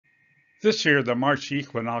This year, the March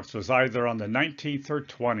equinox was either on the 19th or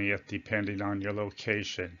 20th, depending on your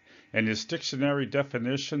location. And its dictionary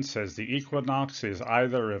definition says the equinox is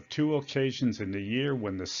either of two occasions in the year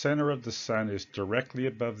when the center of the sun is directly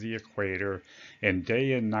above the equator and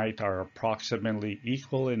day and night are approximately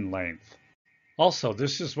equal in length. Also,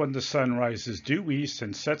 this is when the sun rises due east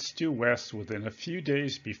and sets due west within a few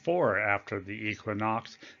days before or after the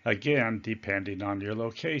equinox, again depending on your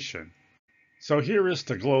location. So here is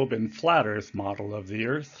the globe and flat Earth model of the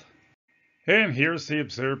Earth. And here's the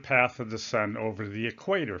observed path of the sun over the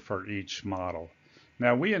equator for each model.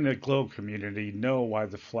 Now we in the globe community know why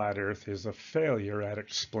the flat Earth is a failure at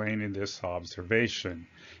explaining this observation.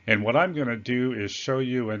 And what I'm going to do is show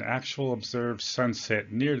you an actual observed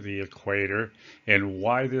sunset near the equator and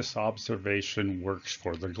why this observation works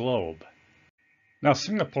for the globe. Now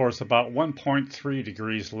Singapore is about 1.3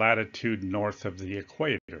 degrees latitude north of the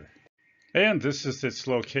equator. And this is its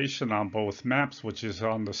location on both maps, which is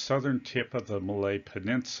on the southern tip of the Malay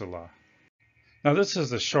Peninsula. Now this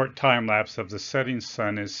is a short time lapse of the setting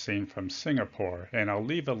sun as seen from Singapore, and I'll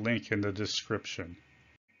leave a link in the description.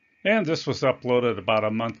 And this was uploaded about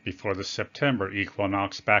a month before the September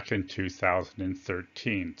equinox back in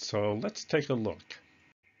 2013. So let's take a look.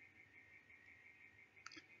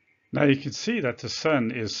 Now you can see that the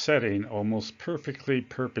sun is setting almost perfectly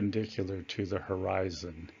perpendicular to the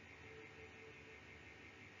horizon.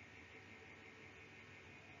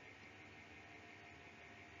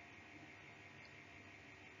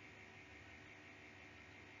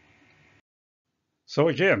 So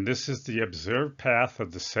again, this is the observed path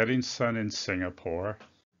of the setting sun in Singapore.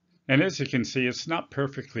 And as you can see, it's not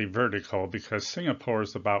perfectly vertical because Singapore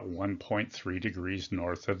is about 1.3 degrees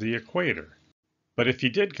north of the equator. But if you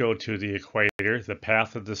did go to the equator, the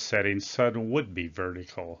path of the setting sun would be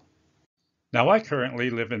vertical. Now I currently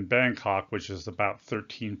live in Bangkok, which is about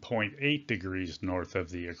 13.8 degrees north of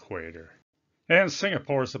the equator. And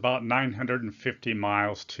Singapore is about 950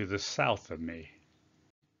 miles to the south of me.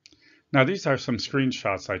 Now these are some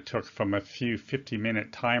screenshots I took from a few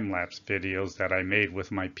 50-minute time-lapse videos that I made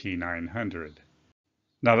with my P900.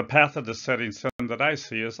 Now the path of the setting sun that I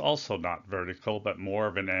see is also not vertical, but more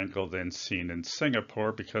of an angle than seen in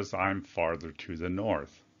Singapore because I'm farther to the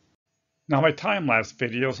north. Now my time-lapse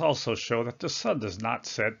videos also show that the sun does not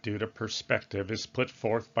set due to perspective as put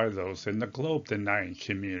forth by those in the globe denying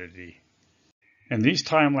community. And these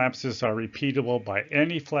time lapses are repeatable by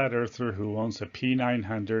any flat earther who owns a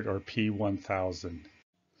P900 or P1000.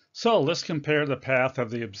 So let's compare the path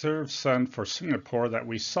of the observed sun for Singapore that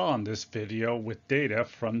we saw in this video with data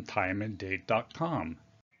from timeanddate.com.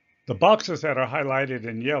 The boxes that are highlighted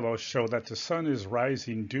in yellow show that the sun is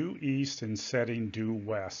rising due east and setting due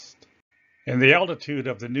west. And the altitude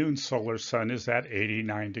of the noon solar sun is at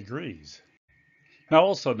 89 degrees. Now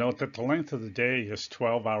also note that the length of the day is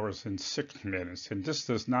 12 hours and 6 minutes, and this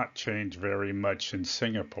does not change very much in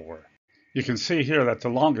Singapore. You can see here that the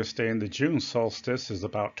longest day in the June solstice is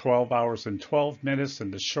about 12 hours and 12 minutes,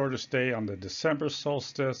 and the shortest day on the December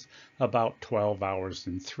solstice about 12 hours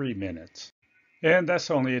and 3 minutes. And that's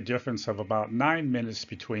only a difference of about 9 minutes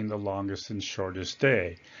between the longest and shortest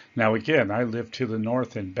day. Now again, I live to the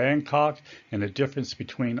north in Bangkok, and the difference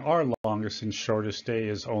between our longest and shortest day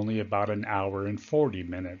is only about an hour and 40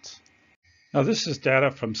 minutes. Now this is data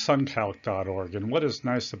from suncalc.org, and what is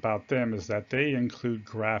nice about them is that they include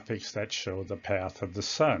graphics that show the path of the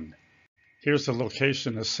sun. Here's the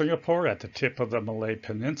location of Singapore at the tip of the Malay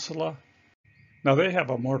Peninsula. Now they have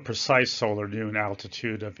a more precise solar noon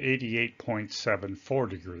altitude of 88.74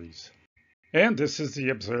 degrees. And this is the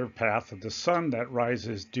observed path of the sun that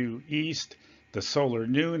rises due east. The solar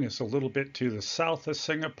noon is a little bit to the south of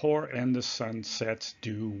Singapore, and the sun sets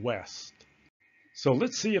due west. So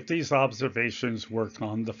let's see if these observations work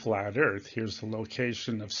on the flat Earth. Here's the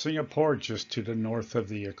location of Singapore just to the north of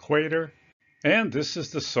the equator. And this is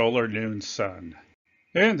the solar noon sun.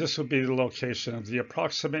 And this would be the location of the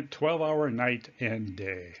approximate 12-hour night and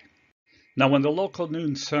day. Now when the local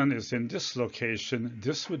noon sun is in this location,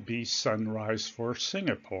 this would be sunrise for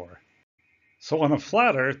Singapore. So on a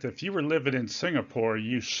flat Earth, if you were living in Singapore,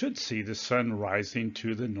 you should see the sun rising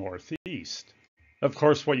to the northeast. Of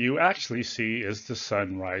course, what you actually see is the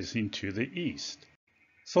sun rising to the east.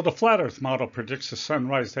 So the flat Earth model predicts a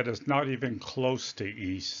sunrise that is not even close to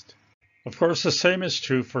east. Of course, the same is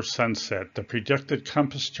true for sunset. The predicted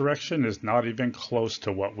compass direction is not even close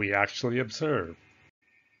to what we actually observe.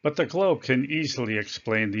 But the globe can easily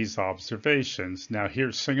explain these observations. Now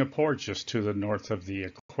here's Singapore just to the north of the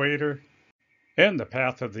equator. And the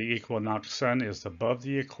path of the equinox sun is above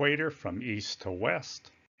the equator from east to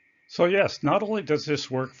west. So yes, not only does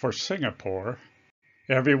this work for Singapore,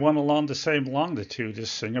 Everyone along the same longitude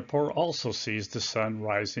as Singapore also sees the sun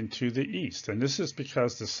rising to the east, and this is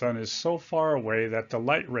because the sun is so far away that the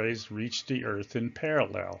light rays reach the earth in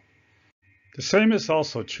parallel. The same is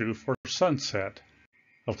also true for sunset.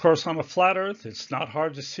 Of course, on a flat earth, it's not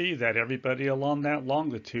hard to see that everybody along that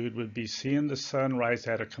longitude would be seeing the sun rise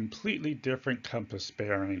at a completely different compass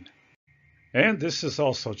bearing. And this is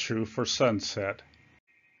also true for sunset.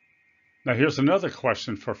 Now here's another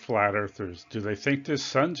question for flat earthers. Do they think this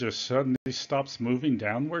sun just suddenly stops moving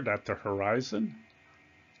downward at the horizon?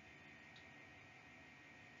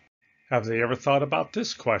 Have they ever thought about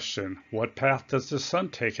this question? What path does the sun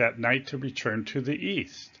take at night to return to the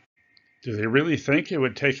east? Do they really think it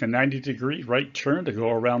would take a 90-degree right turn to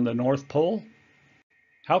go around the North Pole?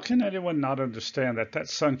 How can anyone not understand that that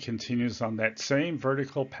sun continues on that same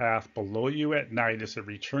vertical path below you at night as it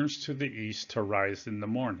returns to the east to rise in the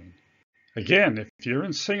morning? Again, if you're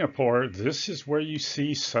in Singapore, this is where you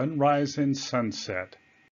see sunrise and sunset.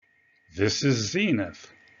 This is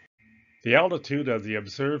zenith. The altitude of the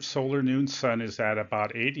observed solar noon sun is at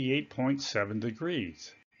about 88.7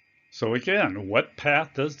 degrees. So again, what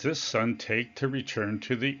path does this sun take to return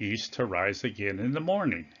to the east to rise again in the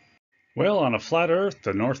morning? Well, on a flat Earth,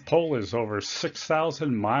 the North Pole is over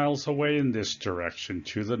 6,000 miles away in this direction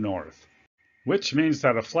to the north, which means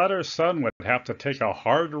that a flat Earth sun would have to take a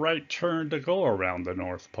hard right turn to go around the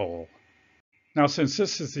North Pole. Now, since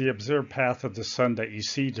this is the observed path of the sun that you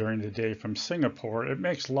see during the day from Singapore, it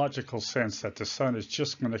makes logical sense that the sun is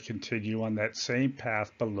just going to continue on that same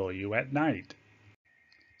path below you at night.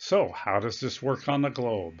 So, how does this work on the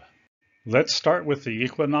globe? Let's start with the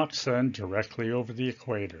Equinox sun directly over the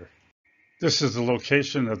equator. This is the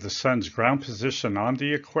location of the sun's ground position on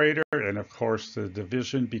the equator and, of course, the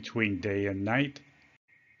division between day and night.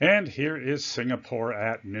 And here is Singapore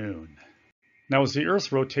at noon. Now, as the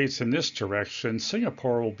Earth rotates in this direction,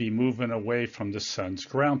 Singapore will be moving away from the sun's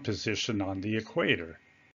ground position on the equator.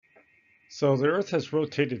 So the Earth has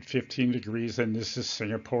rotated 15 degrees, and this is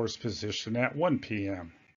Singapore's position at 1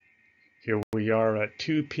 p.m. Here we are at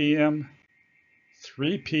 2 p.m.,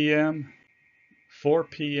 3 p.m., 4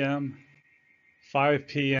 p.m., 5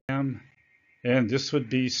 p.m., and this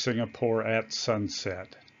would be Singapore at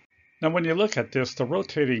sunset. Now, when you look at this, the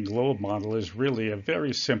rotating globe model is really a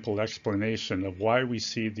very simple explanation of why we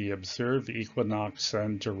see the observed equinox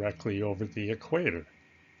sun directly over the equator.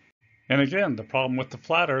 And again, the problem with the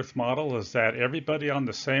flat Earth model is that everybody on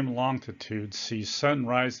the same longitude sees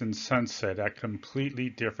sunrise and sunset at completely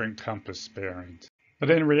different compass bearings. But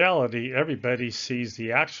in reality, everybody sees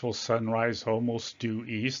the actual sunrise almost due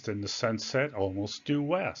east and the sunset almost due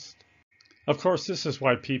west. Of course, this is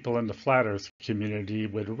why people in the flat Earth community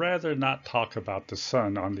would rather not talk about the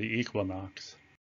sun on the equinox.